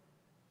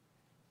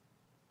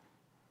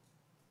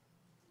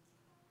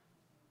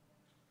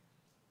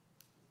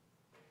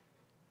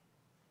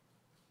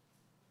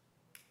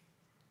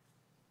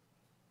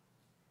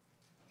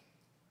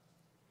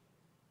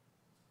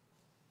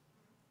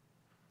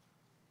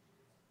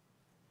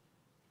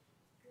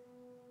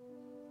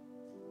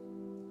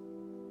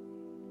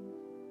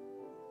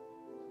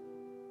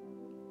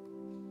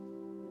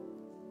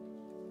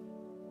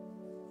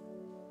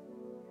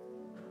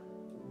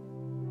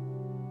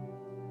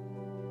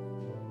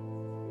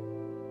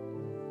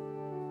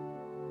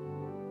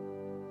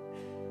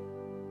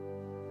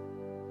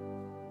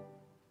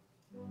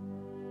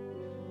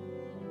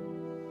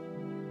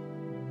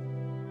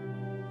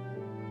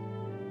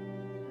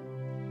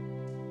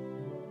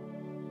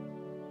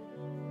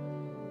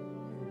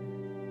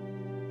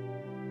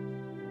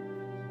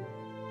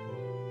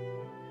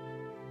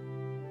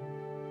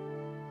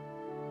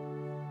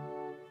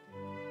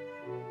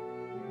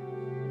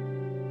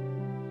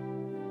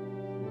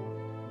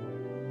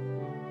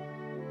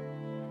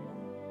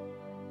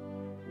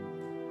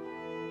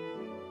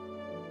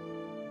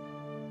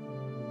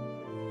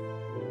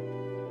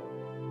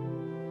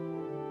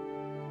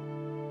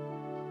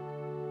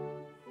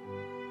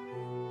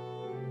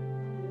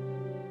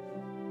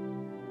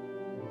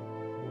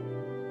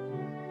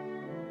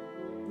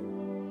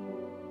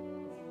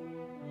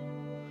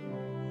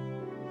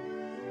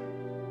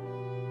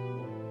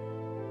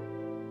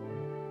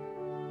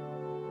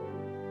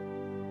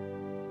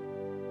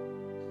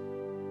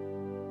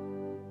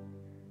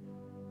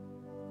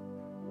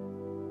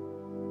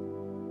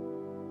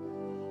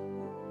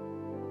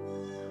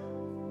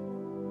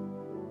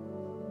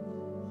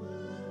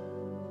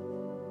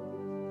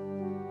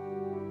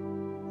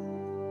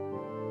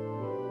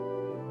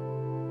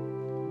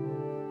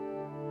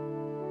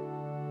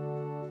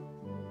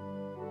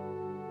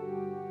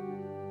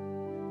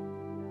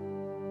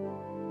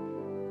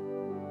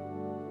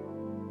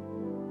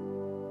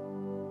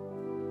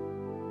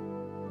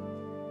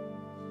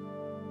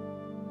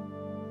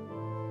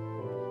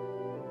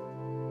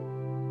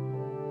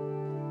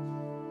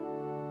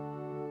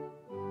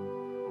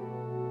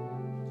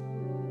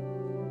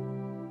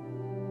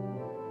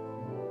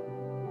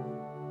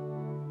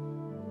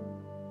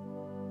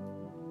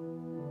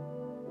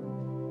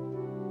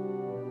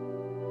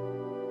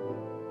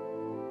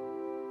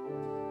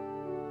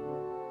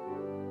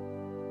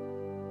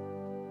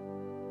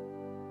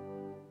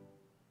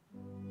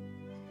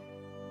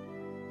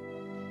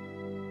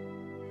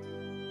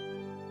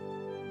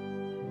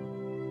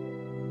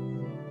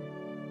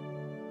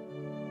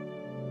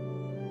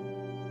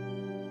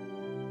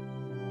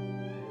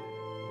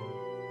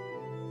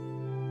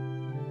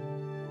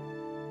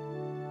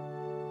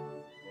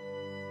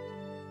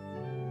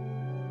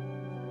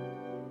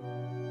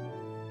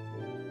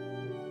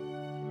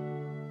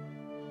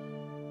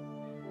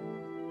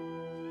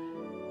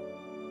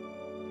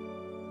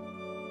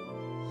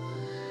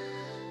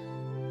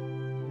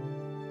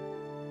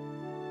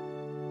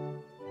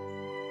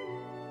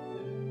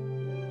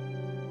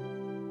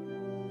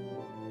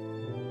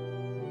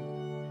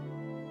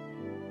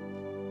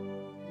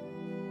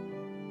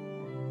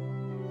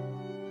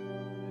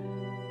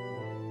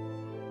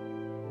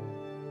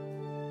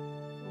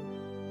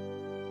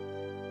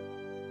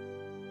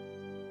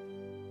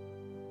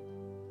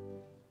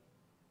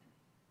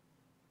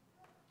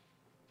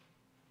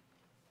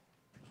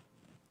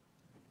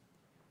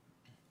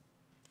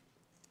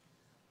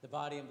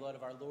 body and blood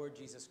of our Lord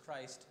Jesus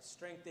Christ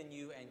strengthen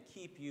you and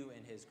keep you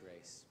in his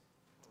grace.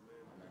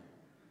 Amen.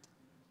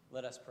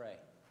 Let us pray.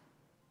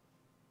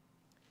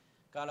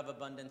 God of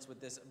abundance, with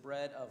this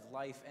bread of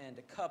life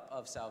and cup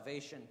of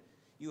salvation,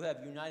 you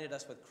have united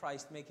us with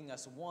Christ, making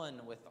us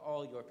one with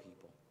all your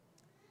people.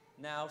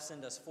 Now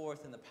send us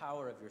forth in the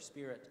power of your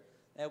Spirit,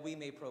 that we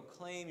may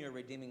proclaim your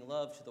redeeming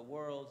love to the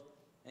world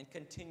and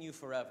continue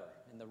forever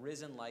in the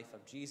risen life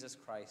of Jesus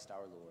Christ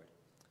our Lord.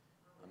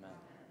 Amen.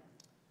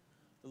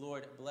 The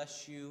Lord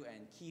bless you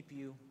and keep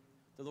you.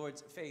 The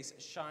Lord's face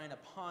shine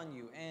upon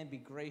you and be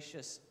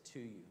gracious to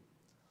you.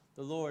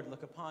 The Lord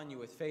look upon you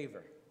with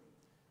favor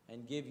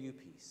and give you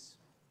peace.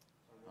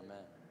 Amen.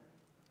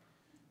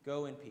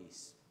 Go in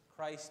peace.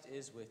 Christ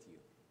is with you.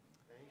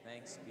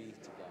 Thanks be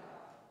to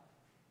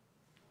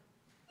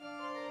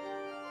God.